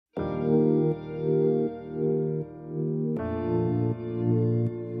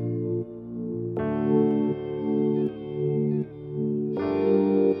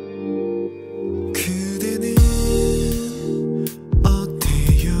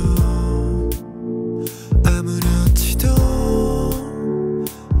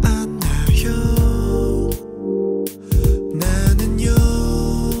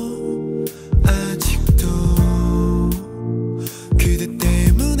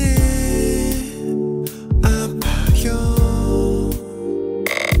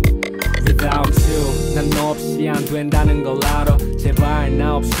된다는 걸 알아. 제발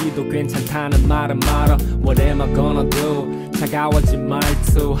나 없이도 괜찮다는 말은 말아. What am I gonna do? 차가워진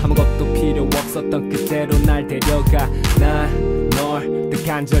말투 아무것도 필요 없었던 그대로 날 데려가. 난 널 더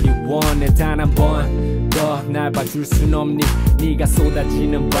간절히 원해. 단 한 번 더 날 봐줄 순 없니? 네가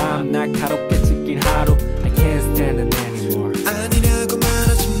쏟아지는 밤 날카롭게 지킨 하루 I can't stand it anymore. 아니라고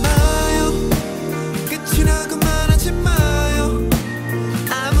말하지 마요. 끝이라고 말하지 마요.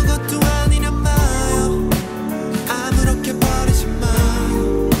 아무것도 아니란 마요. 아무렇게 버리지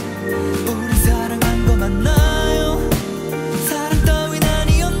마요. 우리 사랑한 거 맞나요? 사랑 따윈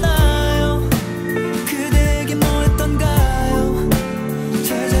아니었나요? 그대에게 뭐 했던가요?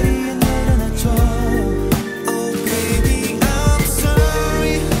 제자리에 내려놔줘. Oh baby I'm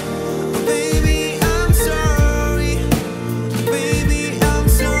sorry. Oh baby I'm sorry. Oh baby I'm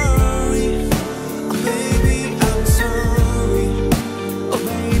sorry. Oh baby I'm sorry. Oh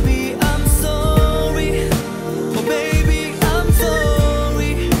baby I'm sorry. Oh baby I'm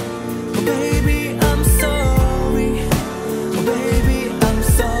sorry. Oh baby I'm sorry. Oh baby I'm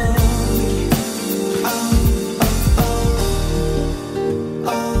sorry.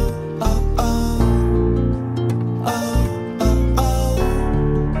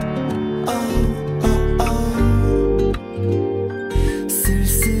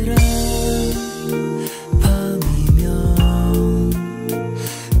 쓸쓸한 밤이면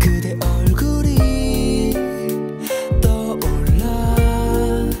그대 얼굴이 떠올라.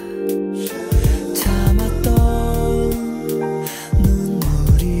 참았던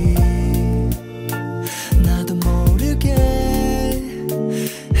눈물이 나도 모르게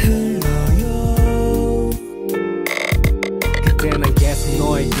흘러요. 그때 난 계속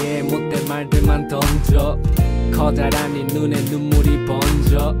너에게 못된 말들만 던져. 커다란 네 눈에 눈물이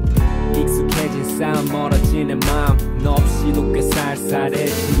번져. 익숙해진 싸움 멀어지는 마음 너 없이도 꽤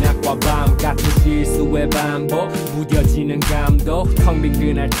쌀쌀해진 낮과 밤 같은 실수의 반복. 무뎌지는 감독 텅 빈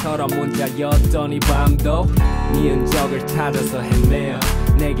그날처럼 혼자였던 이 밤도 네 흔적을 찾아서 헤매어.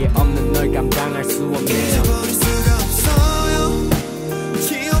 내게 없는 널 감당할 수 없네.